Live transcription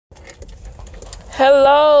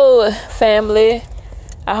Hello, family.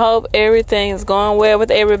 I hope everything's going well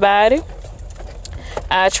with everybody.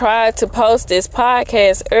 I tried to post this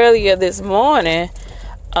podcast earlier this morning.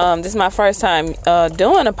 This is my first time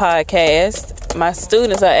doing a podcast. My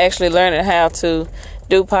students are actually learning how to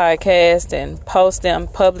do podcasts and post them,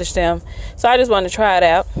 publish them. So I just wanted to try it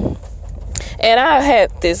out. And I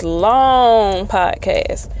had this long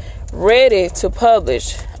podcast ready to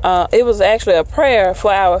publish. It was actually a prayer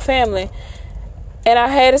for our family. And I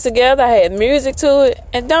had it together. I had music to it.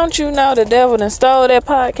 And don't you know the devil done stole that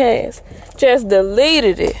podcast? Just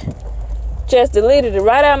deleted it. Just deleted it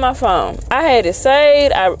right out of my phone. I had it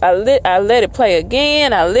saved. I let it play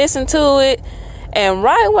again. I listened to it. And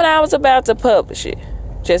right when I was about to publish it,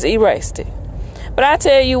 just erased it. But I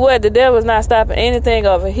tell you what, the devil's not stopping anything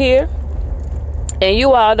over here. And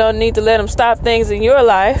you all don't need to let him stop things in your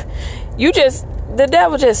life. The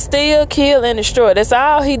devil just steal, kill, and destroy. That's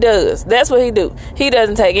all he does. That's what he do. He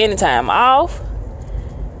doesn't take any time off.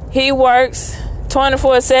 He works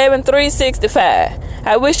 24/7, 365.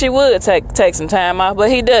 I wish he would take some time off,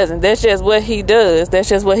 but he doesn't. That's just what he does. That's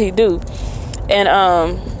just what he do.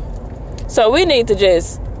 And so we need to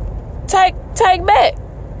just take back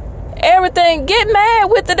everything. Get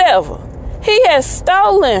mad with the devil. He has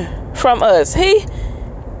stolen from us. He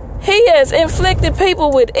has inflicted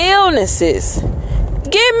people with illnesses.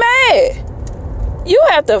 Get mad. You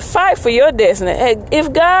have to fight for your destiny.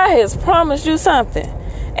 If God has promised you something,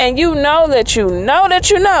 and you know that you're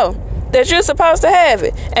supposed to have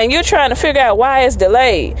it, and you're trying to figure out why it's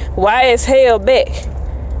delayed, why it's held back,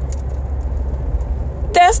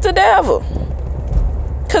 that's the devil.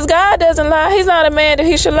 Because God doesn't lie. He's not a man that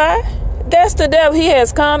he should lie. That's the devil. He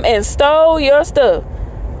has come and stole your stuff.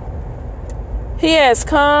 He has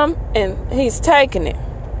come and he's taken it.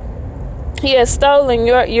 He has stolen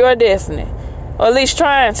your destiny. Or at least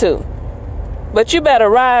trying to. But you better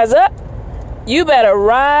rise up. You better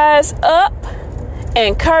rise up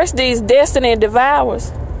and curse these destiny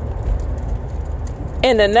devourers.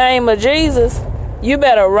 In the name of Jesus, you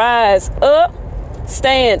better rise up.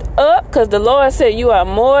 Stand up, because the Lord said you are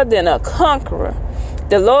more than a conqueror.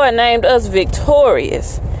 The Lord named us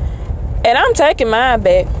victorious. And I'm taking mine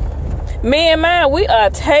back. Me and mine, we are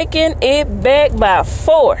taking it back by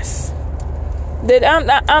force.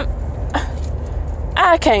 I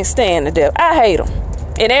can't stand the devil. I hate him.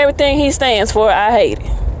 And everything he stands for, I hate it.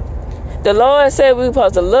 The Lord said we're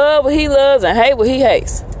supposed to love what he loves and hate what he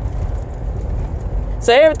hates.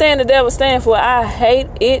 So everything the devil stands for, I hate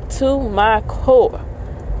it to my core.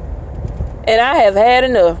 And I have had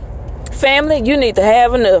enough. Family, you need to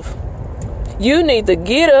have enough. You need to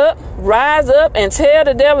get up, rise up, and tell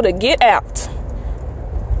the devil to get out.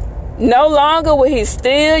 No longer will he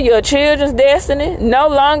steal your children's destiny. No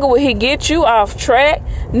longer will he get you off track.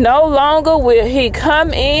 No longer will he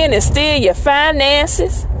come in and steal your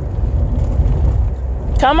finances.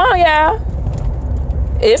 Come on, y'all.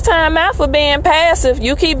 It's time out for being passive.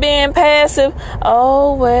 You keep being passive.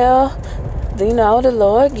 Oh, well, the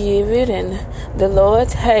Lord give it and the Lord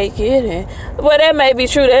take it. And well, that may be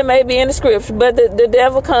true. That may be in the scripture. But the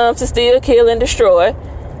devil comes to steal, kill, and destroy.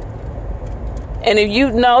 And if you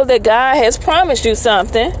know that God has promised you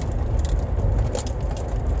something,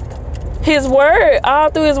 his word, all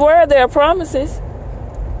through his word, there are promises.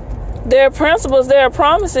 There are principles, there are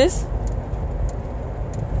promises.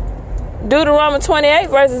 Deuteronomy 28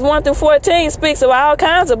 verses 1 through 14 speaks of all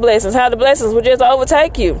kinds of blessings, how the blessings will just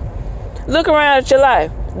overtake you. Look around at your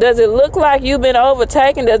life. Does it look like you've been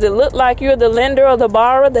overtaken? Does it look like you're the lender or the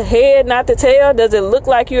borrower, the head, not the tail? Does it look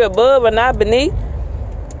like you're above or not beneath?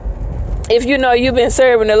 If you know you've been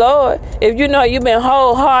serving the Lord, if you know you've been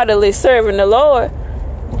wholeheartedly serving the Lord.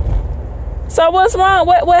 So what's wrong?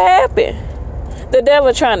 What happened? The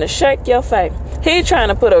devil trying to shake your faith. He's trying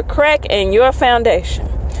to put a crack in your foundation.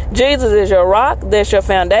 Jesus is your rock, that's your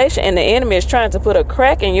foundation, and the enemy is trying to put a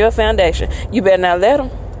crack in your foundation. You better not let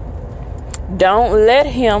him. Don't let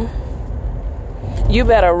him. You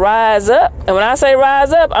better rise up. And when I say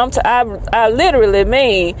rise up, I literally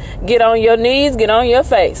mean get on your knees, get on your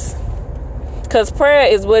face. Because prayer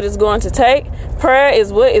is what it's going to take. Prayer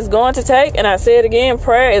is what it's going to take. And I say it again,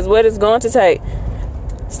 prayer is what it's going to take.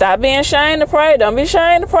 Stop being ashamed to pray. Don't be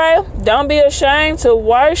ashamed to pray. Don't be ashamed to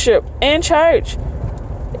worship in church.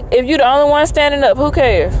 If you're the only one standing up, who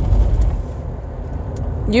cares?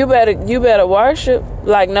 You better worship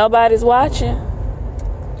like nobody's watching.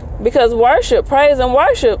 Because worship, praise and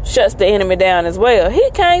worship shuts the enemy down as well. He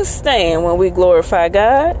can't stand when we glorify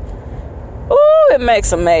God. Ooh, it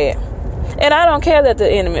makes him mad. And I don't care that the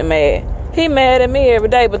enemy mad. He mad at me every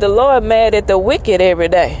day, but the Lord mad at the wicked every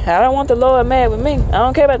day. I don't want the Lord mad with me. I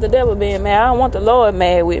don't care about the devil being mad. I don't want the Lord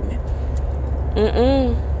mad with me.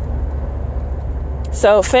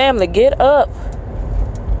 So family, get up.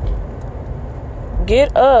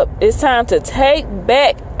 Get up. It's time to take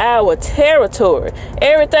back our territory.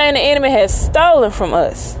 Everything the enemy has stolen from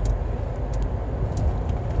us.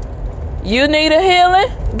 You need a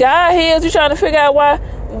healing? God heals. You trying to figure out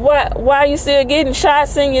why you still getting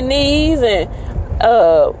shots in your knees and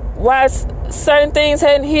why certain things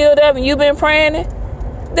hadn't healed up and you've been praying it?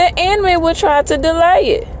 The enemy will try to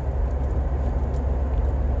delay it.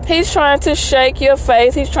 He's trying to shake your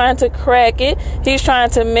faith. He's trying to crack it. He's trying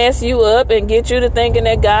to mess you up and get you to thinking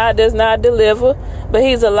that God does not deliver. But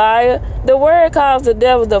he's a liar. The word calls the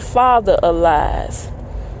devil the father of lies,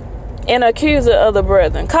 an accuser of the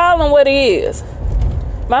brethren. Call him what he is.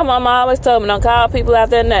 My mama always told me, don't call people out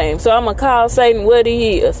their name. So I'm going to call Satan what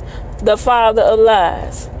he is. The father of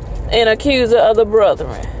lies, an accuser of the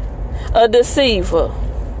brethren, a deceiver.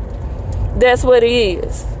 That's what he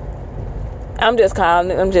is. I'm just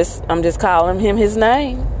calling him his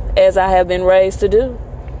name, as I have been raised to do.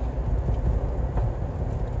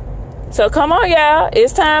 So come on, y'all.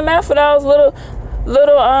 It's time out for those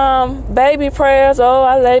little baby prayers. Oh,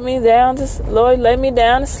 I lay me down Lord, lay me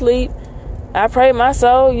down to sleep. I pray my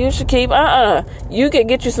soul you should keep. You can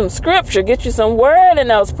get you some scripture, get you some word in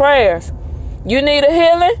those prayers. You need a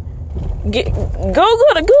healing?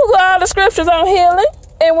 Google all the scriptures on healing.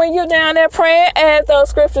 And when you're down there praying, add those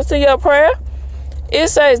scriptures to your prayer. It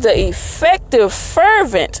says the effective,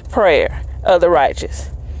 fervent prayer of the righteous.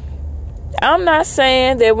 I'm not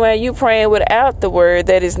saying that when you praying without the word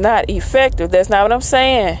that is not effective. That's not what I'm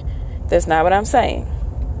saying. That's not what I'm saying.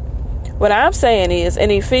 What I'm saying is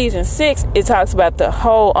in Ephesians 6, it talks about the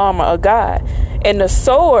whole armor of God. And the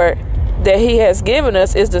sword that he has given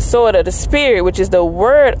us is the sword of the Spirit, which is the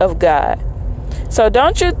word of God. So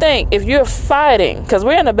don't you think if you're fighting, because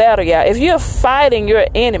we're in a battle, y'all, if you're fighting your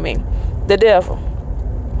enemy, the devil,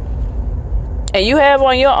 and you have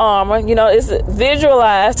on your armor, it's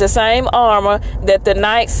visualize the same armor that the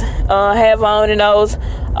knights have on in those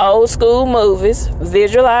old school movies.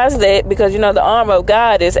 Visualize that, because the armor of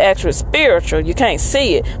God is actually spiritual. You can't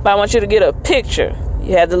see it, but I want you to get a picture.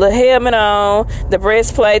 You have the little helmet on, the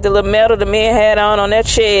breastplate, the little medal the men had on their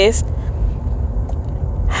chest.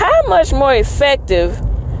 How much more effective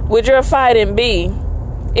would your fighting be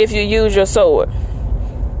if you use your sword?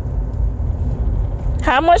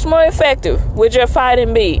 How much more effective would your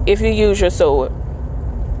fighting be if you use your sword?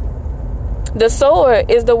 The sword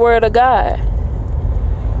is the word of God.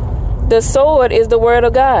 The sword is the word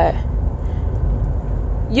of God.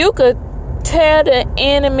 You could tear the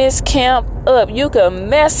enemy's camp up. You could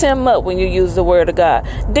mess him up when you use the word of God.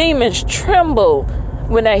 Demons tremble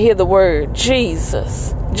when they hear the word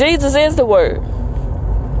Jesus. Jesus is the word.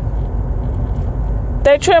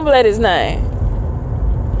 They tremble at his name.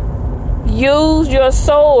 Use your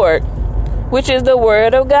sword, which is the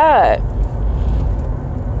word of God.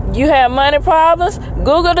 You have money problems?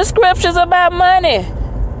 Google the scriptures about money,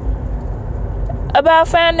 about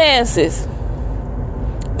finances.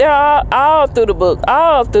 They're all through the book.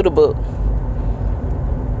 All through the book.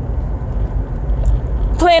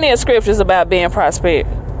 Plenty of scriptures about being prosperous.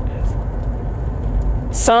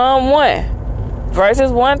 Psalm 1,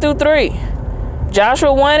 verses 1 through 3.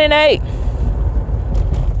 Joshua 1 and 8.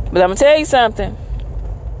 But I'm going to tell you something.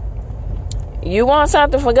 You want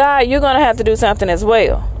something for God, you're going to have to do something as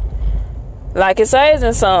well. Like it says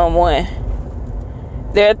in Psalm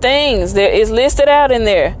 1. There are things that is listed out in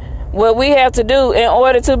there. What we have to do in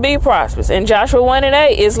order to be prosperous. And Joshua 1 and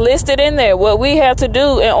 8 is listed in there. What we have to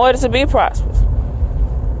do in order to be prosperous.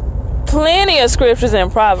 Plenty of scriptures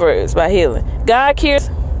in Proverbs by healing. God cures.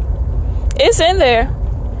 It's in there.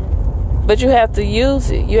 But you have to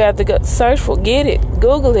use it. You have to go search for, get it,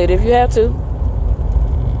 Google it if you have to.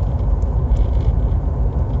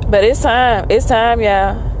 But it's time. It's time,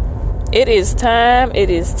 y'all. It is time.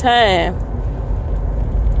 It is time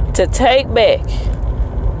to take back.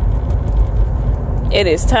 It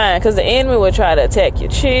is time, because the enemy will try to attack your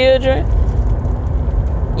children,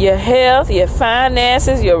 your health, your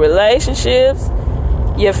finances, your relationships,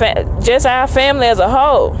 just our family as a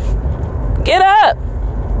whole. Get up.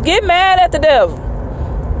 Get mad at the devil.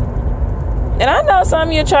 And I know some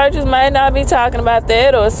of your churches might not be talking about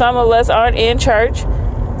that, or some of us aren't in church.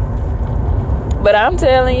 But I'm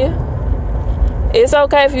telling you, it's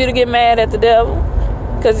okay for you to get mad at the devil,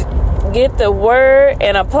 because get the word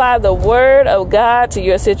and apply the word of God to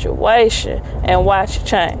your situation and watch it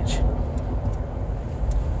change.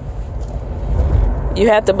 You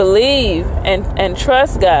have to believe and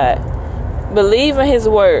trust God Believe in his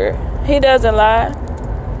word. He doesn't lie.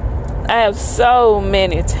 I have so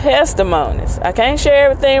many testimonies. I can't share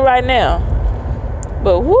everything right now.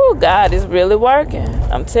 But whoo, God is really working.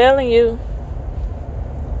 I'm telling you.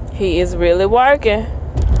 He is really working.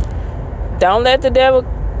 Don't let the devil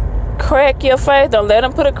crack your faith. Don't let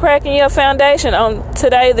him put a crack in your foundation on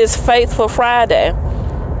today, this Faithful Friday.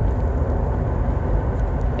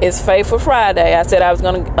 It's Faithful Friday. I said I was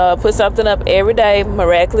going to put something up every day.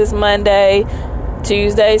 Miraculous Monday,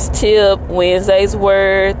 Tuesday's tip, Wednesday's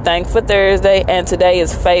word, Thankful Thursday, and today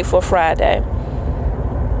is Faithful Friday.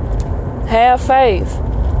 Have faith.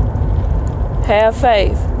 Have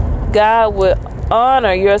faith. God will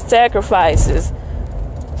honor your sacrifices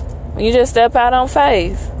when you just step out on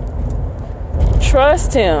faith.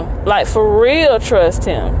 Trust him. Like, for real, trust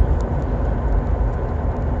him.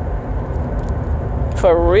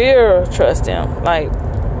 For real, trust him. Like,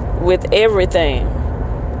 with everything.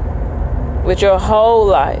 With your whole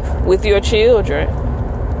life. With your children.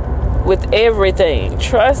 With everything.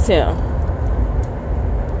 Trust him.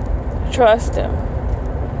 Trust him.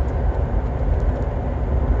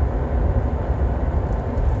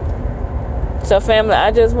 So, family,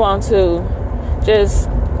 I just want to just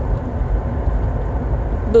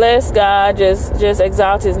bless God, just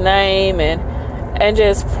exalt his name, and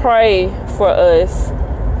just pray for us.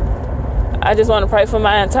 I just want to pray for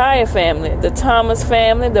my entire family, the Thomas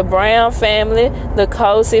family, the Brown family, the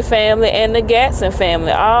Kosey family, and the Gatson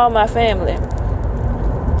family. All my family.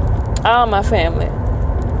 All my family.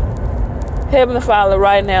 Heavenly Father,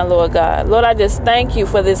 right now, Lord God. Lord, I just thank you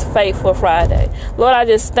for this Faithful Friday. Lord, I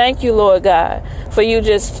just thank you, Lord God, for you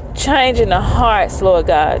just changing the hearts, Lord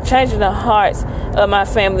God. Changing the hearts of my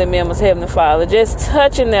family members, Heavenly Father. Just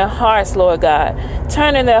touching their hearts, Lord God.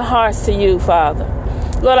 Turning their hearts to you, Father.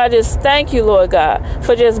 Lord, I just thank you, Lord God,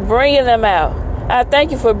 for just bringing them out. I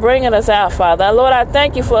thank you for bringing us out, Father. Lord, I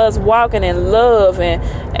thank you for us walking in love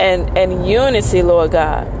and unity, Lord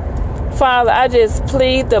God. Father, I just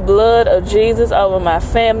plead the blood of Jesus over my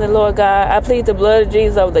family, Lord God. I plead the blood of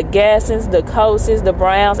Jesus over the Gassons, the Koseys, the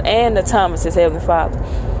Browns, and the Thomases, Heavenly Father.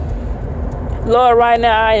 Lord, right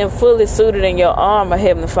now I am fully suited in your armor,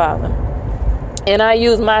 Heavenly Father. And I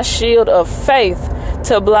use my shield of faith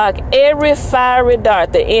to block every fiery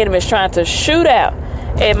dart the enemy is trying to shoot out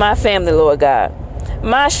at my family, Lord God.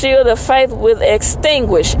 My shield of faith will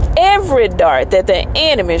extinguish every dart that the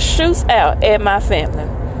enemy shoots out at my family.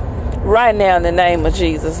 Right now, in the name of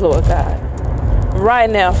Jesus, Lord God. Right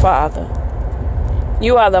now, Father.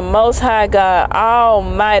 You are the Most High God,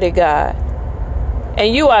 Almighty God.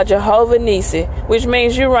 And you are Jehovah Nissi, which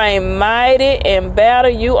means you reign mighty in battle.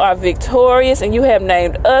 You are victorious, and you have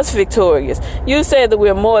named us victorious. You said that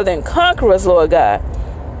we're more than conquerors, Lord God.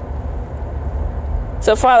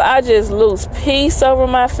 So, Father, I just lose peace over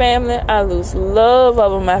my family. I lose love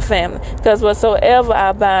over my family. Because whatsoever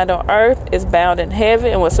I bind on earth is bound in heaven.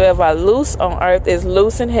 And whatsoever I loose on earth is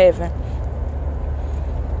loose in heaven.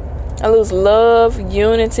 I lose love,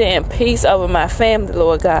 unity, and peace over my family,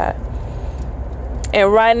 Lord God.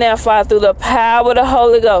 And right now, Father, through the power of the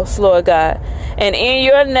Holy Ghost, Lord God. And in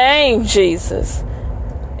your name, Jesus.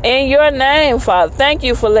 In your name, Father. Thank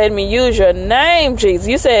you for letting me use your name, Jesus.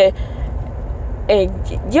 You said,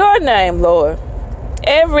 in your name, Lord,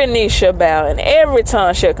 every knee shall bow and every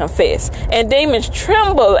tongue shall confess, and demons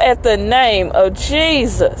tremble at the name of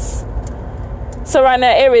Jesus. So right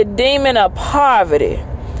now, every demon of poverty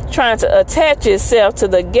trying to attach itself to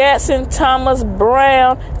the Gatson, Thomas,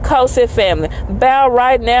 Brown, Kosey family, bow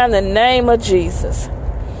right now in the name of Jesus.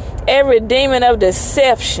 Every demon of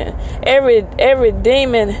deception, every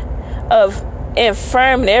demon of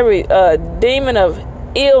infirmity, every demon of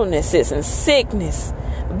illnesses and sickness,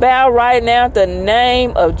 bow right now at the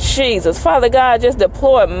name of Jesus. Father God, just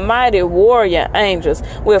deploy mighty warrior angels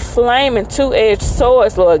with flaming two-edged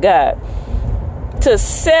swords, Lord God, to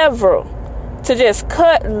just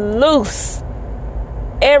cut loose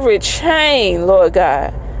every chain, Lord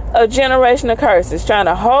God, of generational curses trying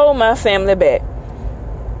to hold my family back.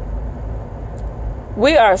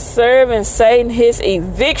 We are serving Satan his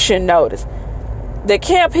eviction notice. The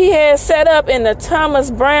camp he has set up in the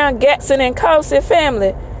Thomas, Brown, Gatson, and Kosey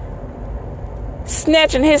family,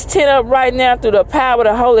 snatching his tent up right now through the power of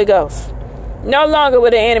the Holy Ghost. No longer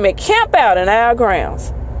will the enemy camp out in our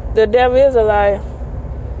grounds. The devil is a liar.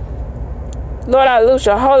 Lord, I loose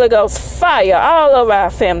your Holy Ghost fire all over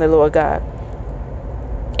our family, Lord God.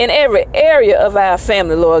 In every area of our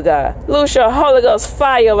family, Lord God. Loose your Holy Ghost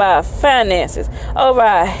fire over our finances, over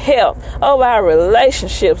our health, over our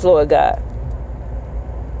relationships, Lord God.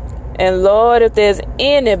 And Lord, if there's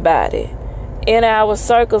anybody in our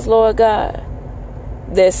circles, Lord God,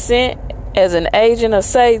 that sent as an agent of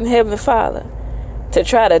Satan, Heavenly Father, to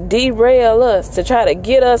try to derail us, to try to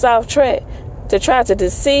get us off track, to try to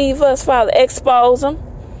deceive us, Father. Expose them.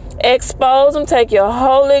 Expose them. Take your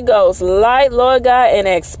Holy Ghost light, Lord God, and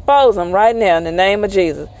expose them right now in the name of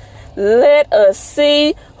Jesus. Let us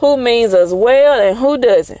see who means us well and who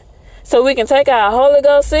doesn't, so we can take our Holy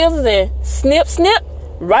Ghost scissors and snip, snip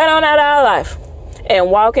right on out of our life and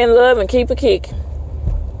walk in love and keep it kicking.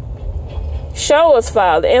 Show us,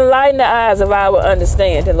 Father. Enlighten the eyes of our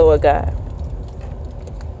understanding, Lord God.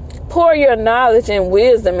 Pour your knowledge and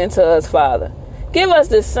wisdom into us, Father. Give us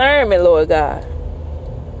discernment, Lord God.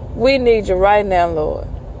 We need you right now, Lord.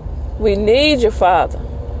 We need you, Father.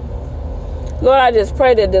 Lord, I just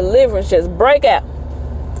pray that deliverance just break out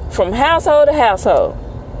from household to household.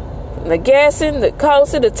 From the Gasson, the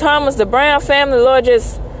Coastal, the Thomas, the Brown family, Lord,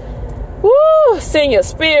 just send your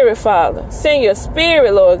spirit, Father. Send your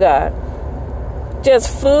spirit, Lord God.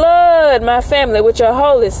 Just flood my family with your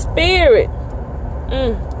Holy Spirit.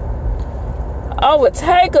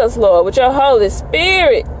 Overtake us, Lord, with your Holy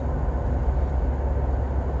Spirit.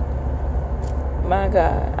 My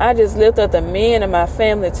God, I just lift up the men in my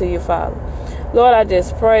family to you, Father. Lord, I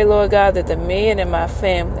just pray, Lord God, that the men in my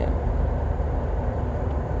family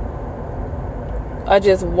are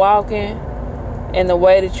just walking in the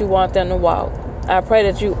way that you want them to walk. I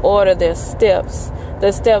pray that you order their steps.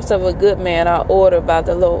 The steps of a good man are ordered by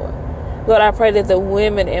the Lord. Lord, I pray that the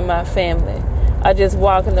women in my family are just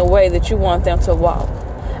walking the way that you want them to walk.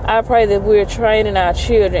 I pray that we're training our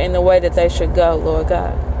children in the way that they should go, Lord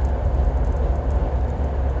God.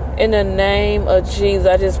 In the name of Jesus,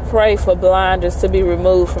 I just pray for blinders to be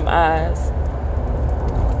removed from eyes.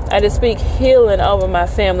 I just speak healing over my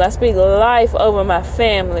family. I speak life over my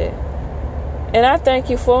family. And I thank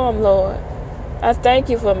you for them, Lord. I thank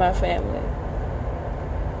you for my family.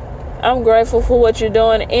 I'm grateful for what you're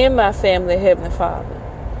doing in my family, Heavenly Father.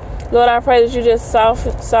 Lord, I pray that you just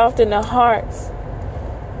soften the hearts.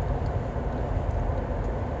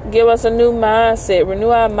 Give us a new mindset. Renew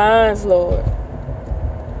our minds, Lord.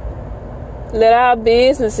 Let our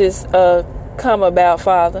businesses come about,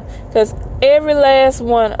 Father. Because every last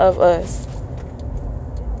one of us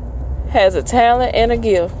has a talent and a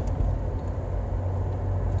gift.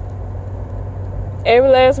 Every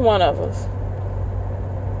last one of us.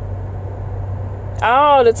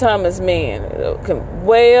 All the time as men can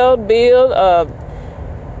weld, build,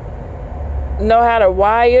 know how to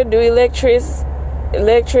wire, do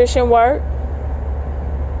electrician work.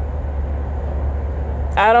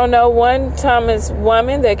 I don't know one Thomas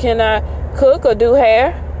woman that cannot cook or do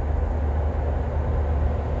hair.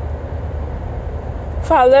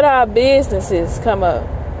 Father, let our businesses come up.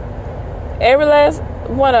 Every last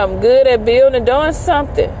one of them good at building, doing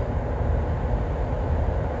something.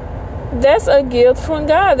 That's a gift from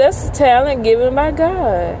God. That's a talent given by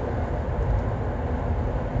God.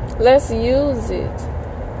 Let's use it.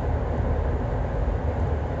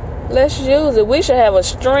 Let's use it. We should have a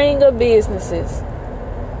string of businesses.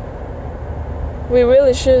 We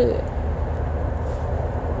really should.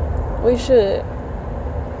 We should.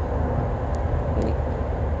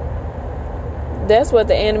 That's what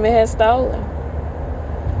the enemy has stolen.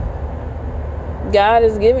 God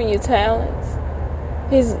is giving you talents.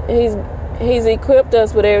 He's equipped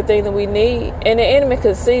us with everything that we need, and the enemy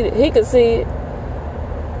could see it. He could see it.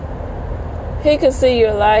 He could see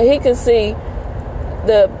your life. He could see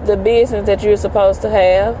the business that you're supposed to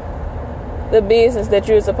have, the business that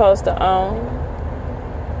you're supposed to own.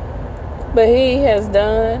 But he has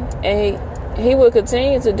done, and he will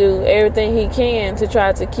continue to do everything he can to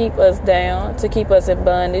try to keep us down, to keep us in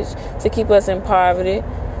bondage, to keep us in poverty,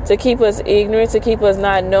 to keep us ignorant, to keep us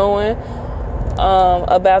not knowing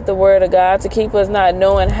about the word of God, to keep us not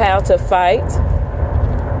knowing how to fight.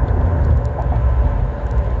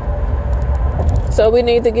 So we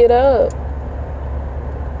need to get up.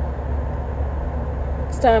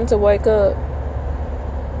 It's time to wake up.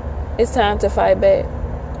 It's time to fight back.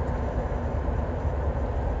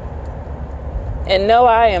 And no,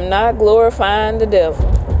 I am not glorifying the devil.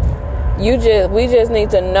 We just need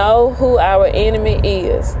to know who our enemy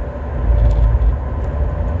is.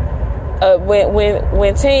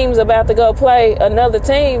 When teams about to go play another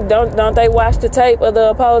team, don't they watch the tape of the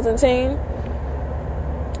opposing team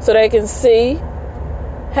so they can see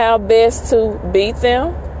how best to beat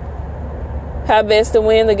them, how best to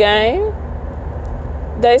win the game?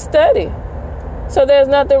 They study. So there's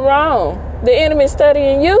nothing wrong. The enemy's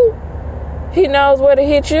studying you. He knows where to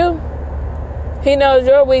hit you. He knows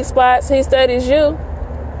your weak spots. He studies you.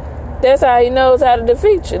 That's how he knows how to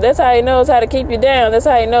defeat you. That's how he knows how to keep you down. That's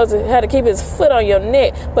how he knows how to keep his foot on your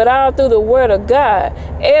neck. But all through the word of God,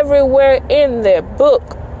 everywhere in their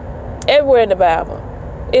book, everywhere in the Bible,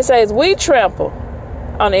 it says we trample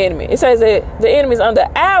on the enemy. It says that the enemy's under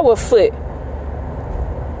our foot.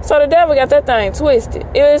 So the devil got that thing twisted.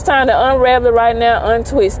 It is time to unravel it right now,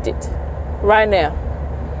 untwist it. Right now.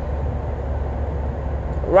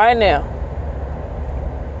 Right now.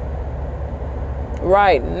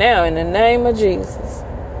 Right now, in the name of Jesus.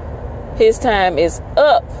 His time is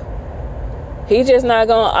up. He's just not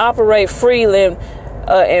going to operate freely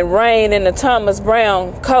and reign in the Thomas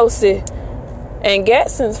Brown, Kosi, and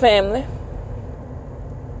Gadsden's family.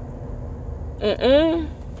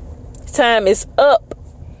 Time is up.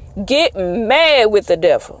 Get mad with the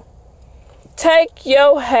devil. Take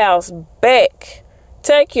your house back.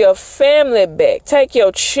 Take your family back. Take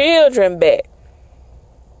your children back.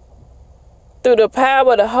 Through the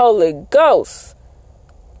power of the Holy Ghost.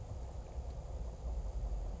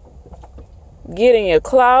 Get in your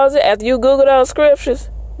closet after you Google those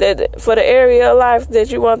scriptures that for the area of life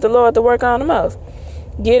that you want the Lord to work on the most.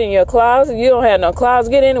 Get in your closet. You don't have no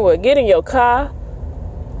closet. Get anywhere. Get in your car.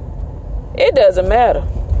 It doesn't matter.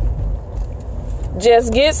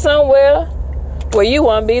 Just get somewhere where you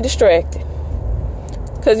won't be distracted.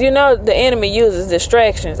 Because you know the enemy uses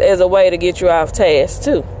distractions as a way to get you off task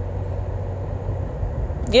too.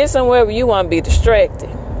 Get somewhere where you won't be distracted.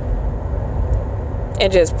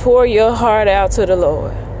 And just pour your heart out to the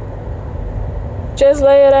Lord. Just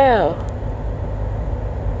lay it out.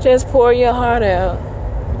 Just pour your heart out.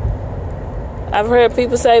 I've heard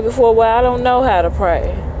people say before, well, I don't know how to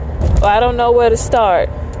pray. Or I don't know where to start.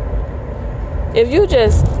 If you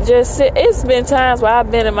just sit, it's been times where I've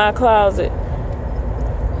been in my closet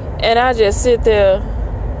and I just sit there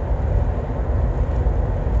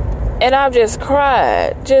and I've just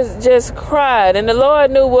cried, just cried, and the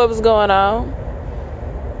Lord knew what was going on.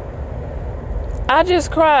 I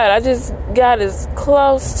just cried. I just got as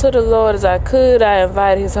close to the Lord as I could. I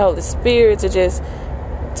invited His Holy Spirit to just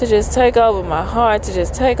take over my heart, to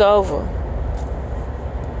just take over.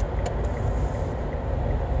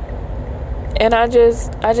 And I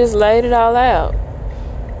just laid it all out.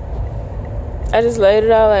 I just laid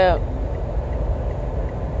it all out.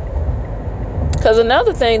 Because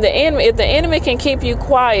another thing, if the enemy can keep you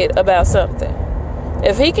quiet about something,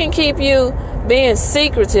 if he can keep you being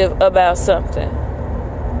secretive about something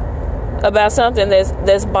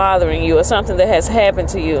that's bothering you or something that has happened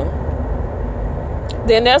to you,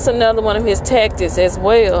 then that's another one of his tactics as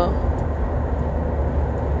well.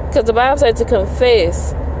 Because the Bible says to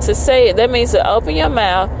confess, to say it. That means to open your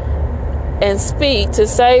mouth and speak, to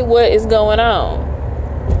say what is going on.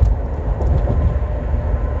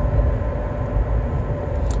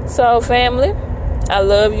 So, family, I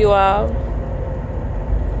love you all.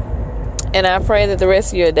 And I pray that the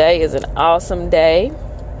rest of your day is an awesome day.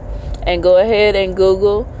 And go ahead and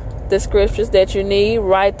Google the scriptures that you need.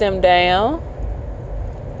 Write them down.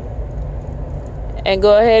 And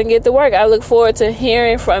go ahead and get to work. I look forward to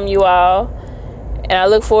hearing from you all. And I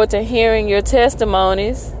look forward to hearing your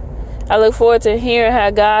testimonies. I look forward to hearing how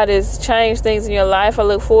God has changed things in your life. I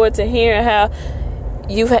look forward to hearing how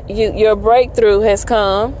your breakthrough has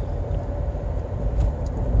come.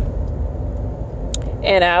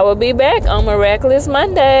 And I will be back on Miraculous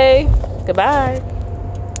Monday. Goodbye.